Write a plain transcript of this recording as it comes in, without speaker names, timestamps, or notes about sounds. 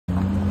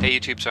Hey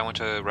YouTube, so I went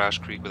to Rausch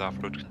Creek with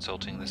Off-Road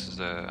Consulting. This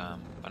is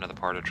another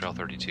part of Trail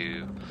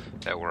 32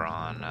 that we're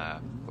on.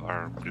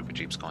 Our group of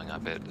Jeeps going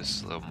up it. This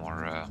is a little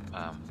more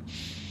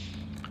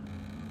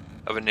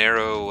of a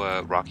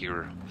narrow,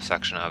 rockier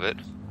section of it.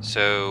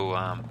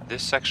 So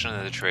this section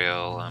of the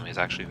trail is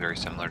actually very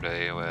similar to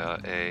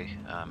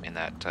AOA in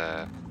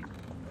that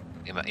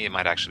it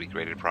might actually be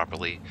graded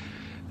properly.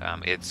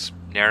 It's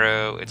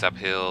narrow, it's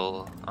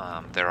uphill,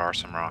 there are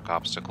some rock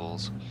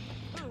obstacles.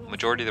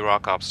 Majority of the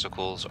rock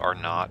obstacles are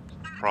not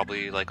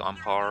probably like on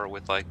par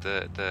with like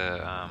the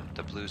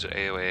blues at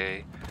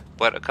AOA,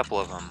 but a couple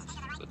of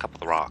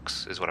the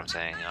rocks is what I'm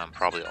saying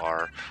probably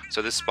are.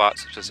 So this spot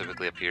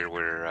specifically up here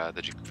where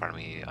the Jeep in front of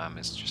me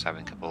is just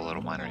having a couple of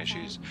little minor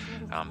issues,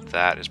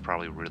 that is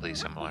probably really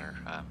similar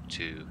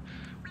to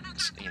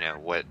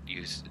what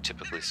you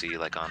typically see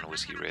like on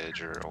Whiskey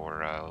Ridge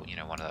or you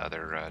know, one of the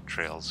other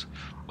trails,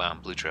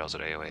 blue trails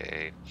at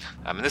AOA.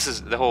 And this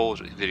is the whole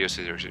video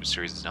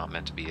series is not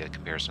meant to be a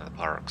comparison of the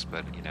parks,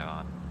 but you know,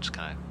 I'm just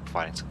kind of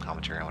providing some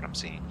commentary on what I'm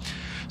seeing.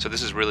 So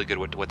this is really good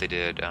what they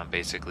did.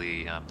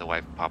 Basically, the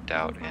wife popped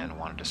out and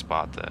wanted to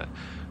spot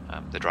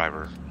the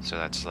driver, so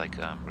that's like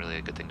really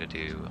a good thing to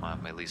do.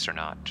 At least they're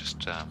not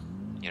just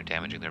you know,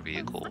 damaging their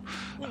vehicle,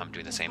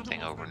 doing the same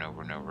thing over and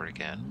over and over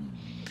again.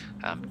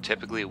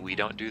 Typically we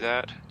don't do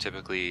that.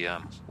 Typically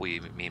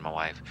me and my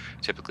wife,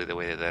 typically the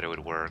way that it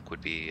would work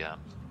would be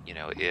you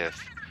know,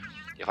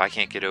 if I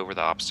can't get over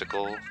the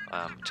obstacle,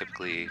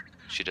 typically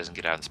she doesn't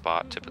get out and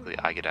spot. Typically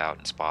I get out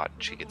and spot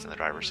and she gets in the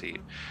driver's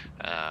seat.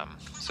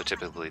 So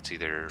typically it's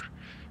either,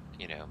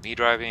 you know, me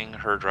driving,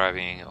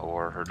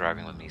 or her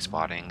driving with me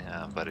spotting,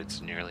 but it's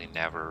nearly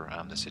never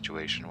the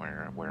situation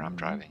where I'm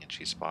driving and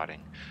she's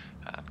spotting,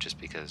 just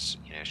because,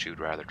 you know, she would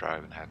rather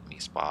drive and have me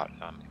spot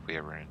if we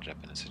ever ended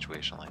up in a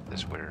situation like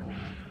this where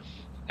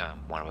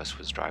one of us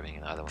was driving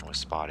and the other one was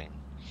spotting.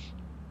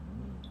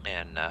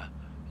 And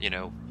you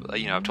know,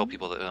 I've told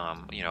people that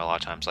you know, a lot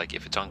of times, like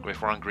if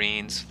we're on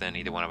greens, then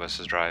either one of us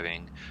is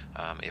driving.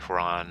 If we're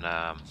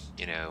on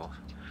you know,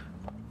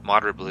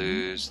 moderate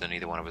blues, then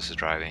either one of us is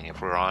driving.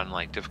 If we're on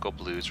like difficult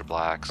blues or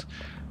blacks,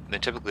 then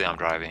typically I'm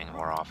driving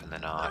more often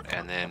than not.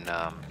 And then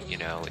you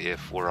know,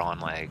 if we're on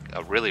like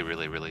a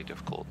really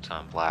difficult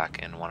black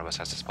and one of us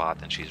has to spot,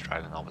 then she's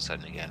driving all of a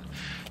sudden again.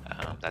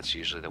 That's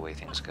usually the way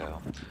things go.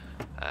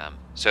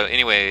 So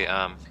anyway,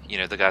 you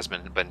know, the guy's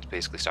been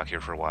basically stuck here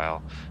for a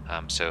while.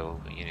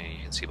 So you know,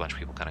 you can see a bunch of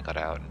people kind of got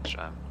out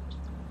and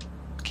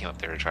came up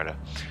there to try to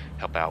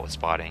help out with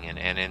spotting.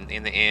 And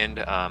in the end,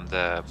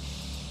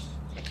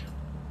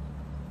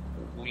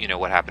 you know,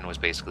 what happened was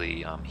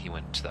basically he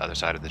went to the other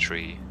side of the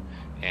tree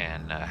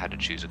and had to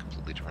choose a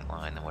completely different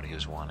line than what he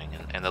was wanting.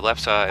 And the left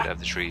side of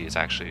the tree is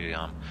actually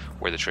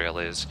where the trail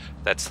is.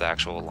 That's the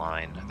actual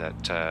line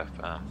that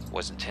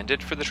was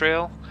intended for the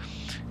trail.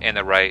 And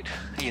the right,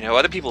 you know,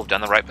 other people have done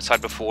the right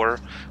side before,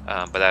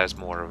 but that is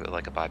more of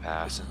like a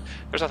bypass. And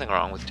there's nothing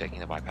wrong with taking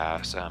the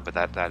bypass, but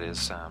that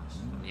is,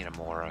 you know,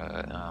 more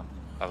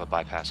of a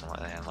bypass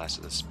and less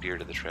of the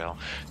spirit of the trail.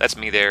 That's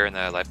me there in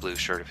the light blue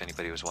shirt, if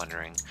anybody was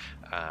wondering,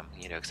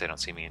 you know, because they don't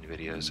see me in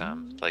videos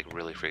like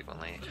really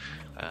frequently.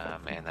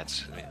 And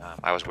that's,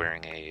 I was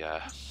wearing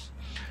a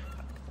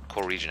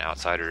Core Region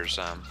Outsiders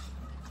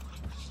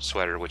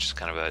sweater, which is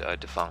kind of a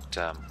defunct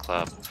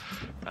club.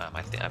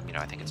 I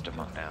think it's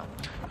defunct now.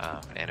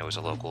 And it was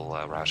a local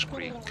Rausch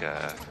Creek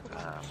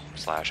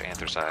slash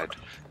Anthracite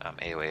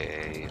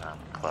AOAA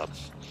club.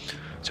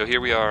 So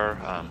here we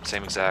are,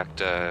 same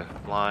exact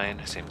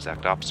line, same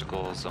exact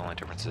obstacles. The only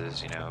difference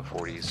is, you know,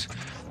 40s.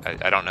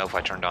 I don't know if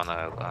I turned on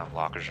the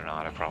lockers or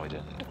not. I probably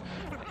didn't.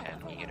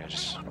 And, you know,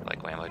 just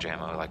like whammo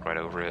jammo, like right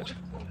over it.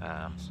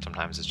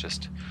 Sometimes it's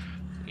just,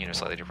 you know,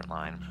 slightly different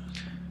line.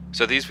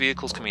 So these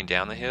vehicles coming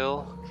down the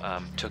hill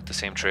took the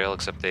same trail,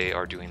 except they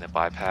are doing the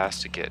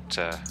bypass to get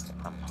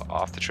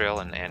off the trail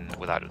and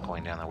without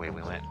going down the way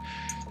we went.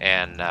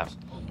 And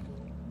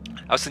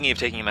I was thinking of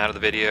taking him out of the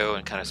video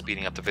and kind of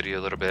speeding up the video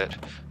a little bit.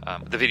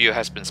 The video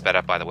has been sped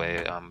up, by the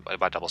way,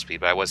 about double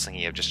speed, but I was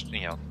thinking of just,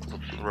 you know,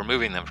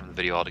 removing them from the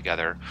video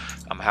altogether.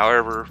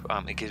 However,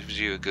 it gives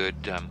you a good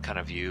kind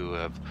of view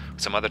of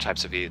some other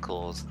types of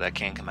vehicles that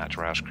can come out to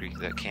Rausch Creek,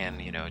 that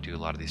can, you know, do a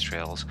lot of these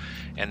trails.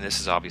 And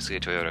this is obviously a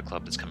Toyota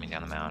club that's coming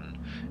down the mountain.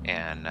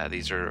 And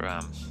these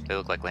are, they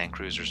look like Land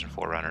Cruisers and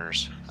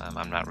 4Runners.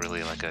 I'm not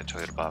really like a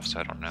Toyota buff, so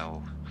I don't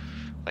know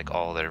like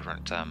all the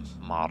different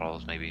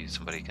models. Maybe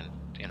somebody can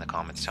in the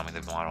comments tell me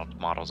the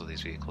models of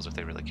these vehicles if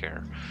they really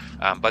care.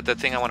 But the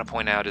thing I want to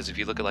point out is if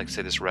you look at, like,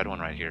 say, this red one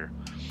right here,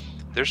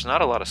 there's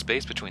not a lot of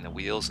space between the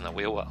wheels and the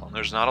wheel well, and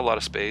there's not a lot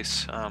of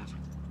space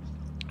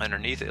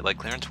underneath it, like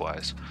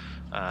clearance-wise.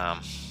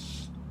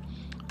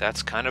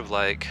 That's kind of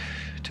like,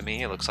 to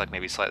me, it looks like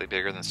maybe slightly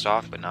bigger than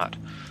stock, but not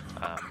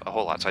a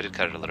whole lot, so I did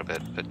cut it a little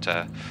bit. But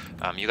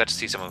you got to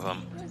see some of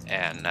them,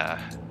 and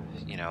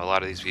you know, a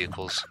lot of these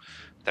vehicles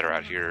that are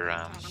out here,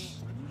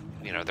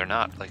 you know, they're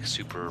not like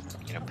super,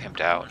 you know,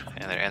 pimped out,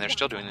 and they're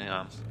still doing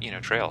you know,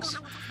 trails.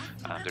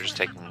 They're just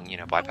taking, you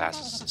know,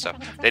 bypasses and stuff.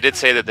 They did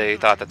say that they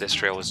thought that this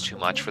trail was too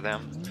much for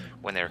them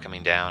when they were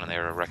coming down, and they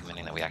were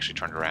recommending that we actually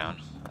turned around.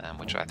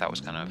 which I thought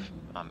was kind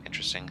of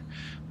interesting,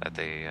 that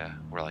they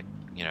were like,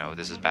 you know,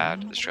 this is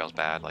bad, this trail's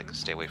bad, like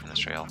stay away from this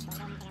trail.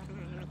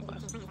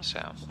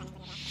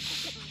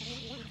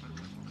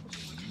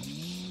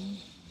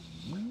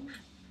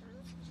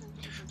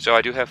 So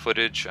I do have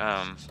footage,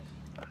 and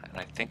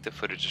I think the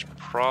footage is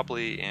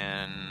probably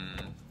in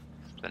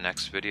the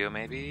next video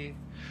maybe,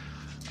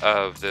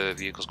 of the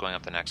vehicles going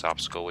up the next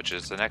obstacle, which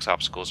is, the next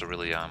obstacle is a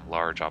really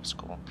large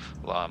obstacle,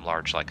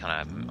 large like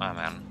kind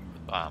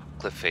of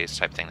cliff face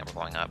type thing that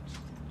we're going up.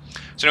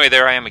 So anyway,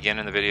 there I am again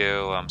in the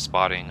video,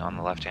 spotting on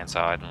the left hand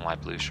side in a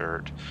light blue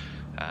shirt,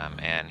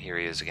 and here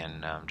he is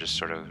again, just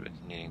sort of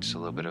needing just a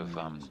little bit of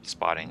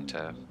spotting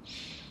to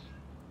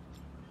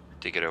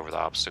get over the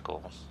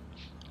obstacle.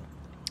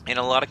 In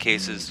a lot of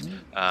cases,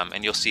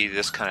 and you'll see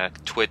this kind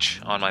of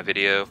twitch on my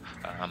video,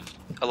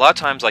 a lot of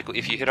times, like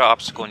if you hit an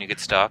obstacle and you get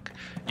stuck,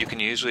 you can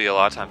usually a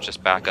lot of times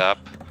just back up,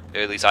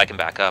 at least I can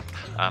back up,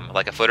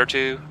 like a foot or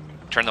two,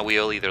 turn the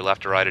wheel either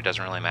left or right, it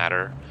doesn't really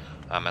matter,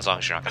 as long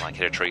as you're not going to like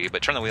hit a tree,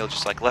 but turn the wheel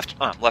just like left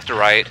or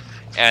right,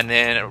 and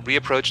then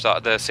reapproach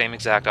the same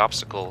exact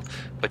obstacle,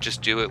 but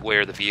just do it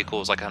where the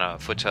vehicle is like on a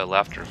foot to the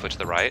left or a foot to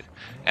the right.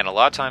 And a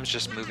lot of times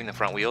just moving the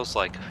front wheels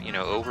like, you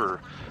know, over,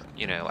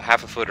 you know,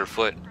 half a foot or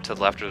foot to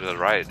the left or to the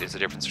right is the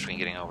difference between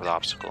getting over the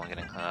obstacle and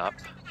getting up.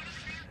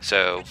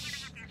 So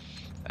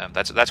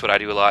that's what I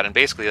do a lot, and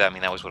basically, I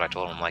mean, that was what I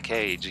told him. I'm like,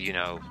 hey, you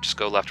know, just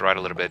go left or right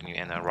a little bit,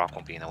 and the rock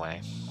won't be in the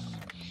way.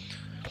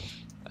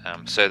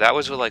 So that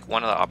was like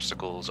one of the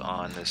obstacles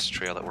on this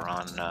trail that we're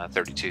on,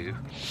 32.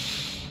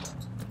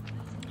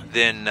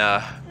 Then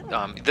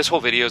this whole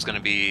video is going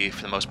to be,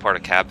 for the most part,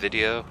 a cab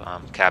video.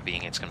 Cab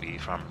being, it's going to be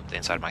from the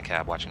inside of my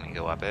cab watching me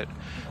go up it.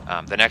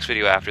 The next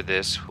video after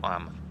this,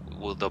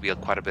 there'll be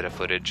quite a bit of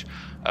footage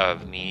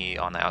of me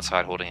on the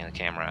outside holding the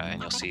camera,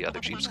 and you'll see other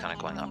Jeeps kind of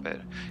going up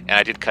it. And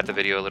I did cut the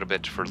video a little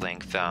bit for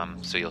length,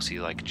 so you'll see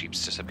like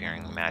Jeeps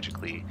disappearing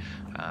magically,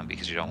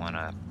 because you don't want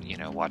to, you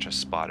know, watch us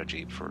spot a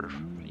Jeep for,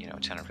 you know,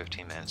 10 or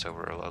 15 minutes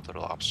over a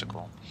little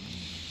obstacle.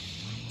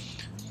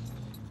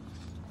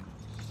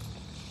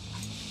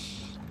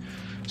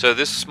 So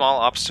this small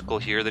obstacle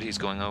here that he's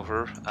going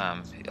over,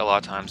 a lot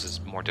of times is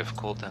more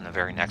difficult than the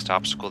very next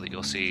obstacle that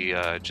you'll see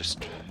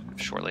just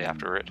shortly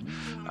after it.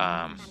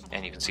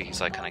 And you can see he's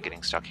like kind of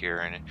getting stuck here,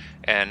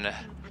 and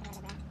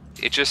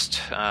it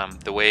just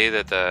the way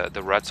that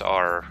the ruts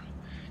are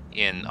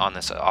on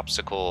this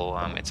obstacle,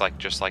 it's like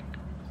just like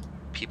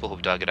people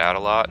have dug it out a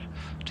lot,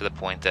 to the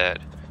point that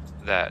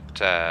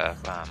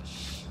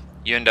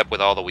you end up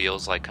with all the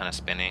wheels like kind of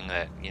spinning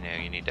that, you know,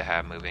 you need to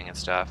have moving and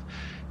stuff.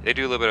 They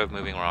do a little bit of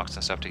moving rocks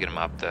and stuff to get them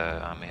up the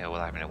hill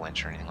without having a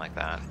winch or anything like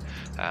that.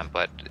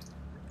 But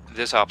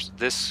this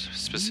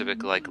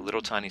specific like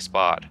little tiny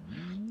spot,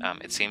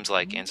 it seems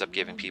like ends up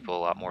giving people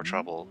a lot more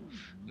trouble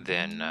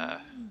than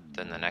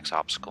the next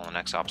obstacle. The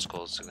next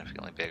obstacle is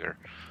significantly bigger.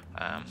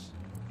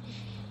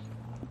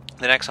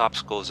 The next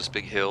obstacle is this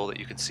big hill that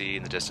you can see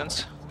in the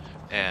distance,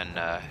 and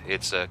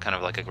it's kind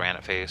of like a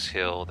granite face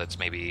hill that's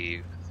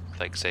maybe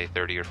like say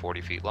 30 or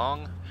 40 feet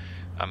long.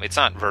 It's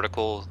not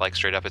vertical, like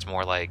straight up, it's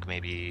more like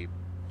maybe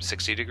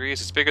 60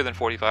 degrees. It's bigger than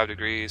 45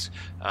 degrees.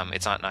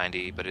 It's not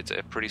 90, but it's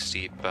a pretty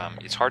steep.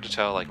 It's hard to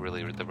tell, like,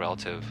 really the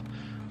relative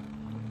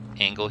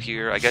angle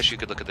here. I guess you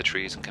could look at the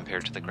trees and compare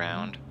it to the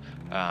ground.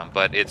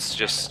 But it's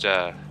just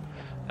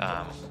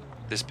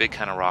this big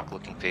kind of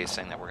rock-looking face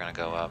thing that we're going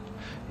to go up.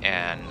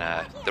 And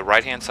the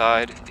right-hand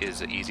side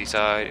is the easy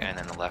side, and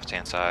then the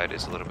left-hand side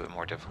is a little bit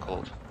more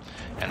difficult.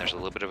 And there's a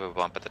little bit of a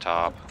bump at the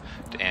top.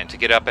 And to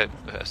get up it,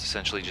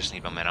 essentially just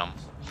need momentum.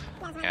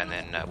 And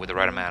then with the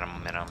right amount of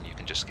momentum, you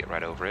can just get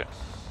right over it.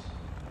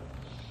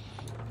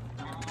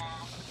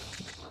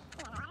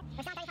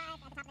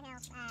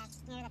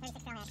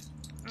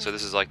 So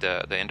this is like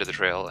the end of the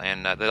trail,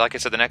 and like I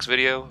said, the next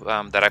video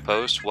that I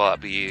post will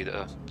be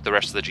the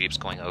rest of the Jeeps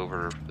going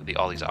over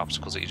all these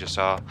obstacles that you just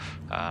saw,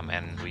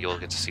 and you'll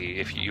get to see,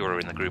 if you were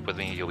in the group with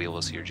me, you'll be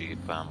able to see your Jeep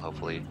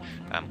hopefully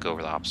go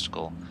over the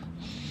obstacle.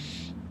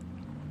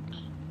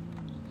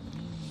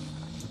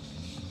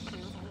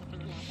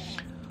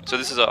 So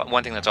this is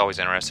one thing that's always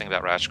interesting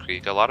about Rausch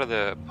Creek. A lot of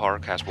the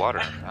park has water.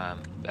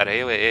 At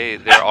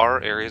AOAA, there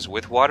are areas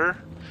with water,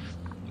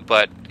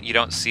 but you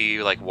don't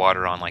see like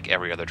water on like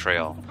every other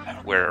trail.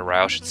 Where at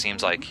Rausch, it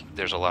seems like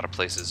there's a lot of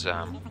places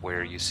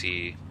where you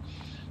see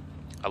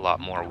a lot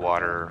more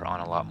water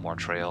on a lot more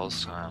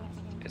trails.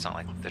 It's not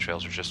like the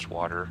trails are just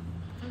water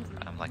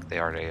like they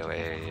are at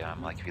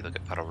AOAA. Like if you look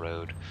at Puddle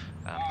Road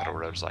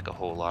is like a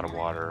whole lot of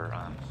water.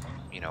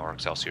 You know, or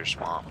Excelsior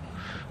Swamp,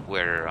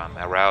 where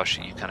at Rausch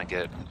you kind of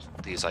get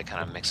these like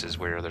kind of mixes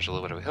where there's a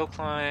little bit of a hill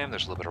climb,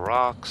 there's a little bit of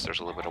rocks, there's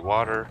a little bit of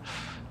water.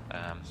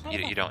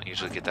 You don't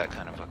usually get that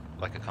kind of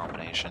like a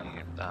combination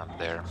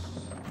there.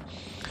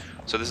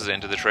 So this is the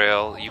end of the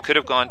trail. You could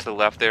have gone to the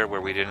left there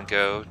where we didn't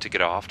go to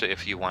get off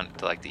if you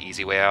want like the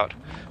easy way out,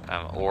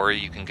 or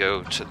you can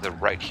go to the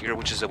right here,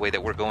 which is the way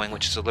that we're going,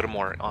 which is a little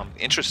more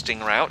interesting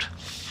route.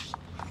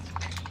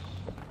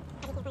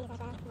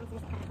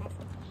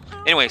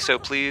 Anyway, so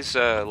please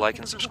like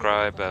and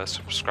subscribe.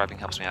 Subscribing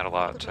helps me out a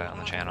lot on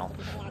the channel.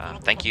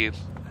 Thank you.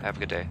 Have a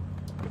good day.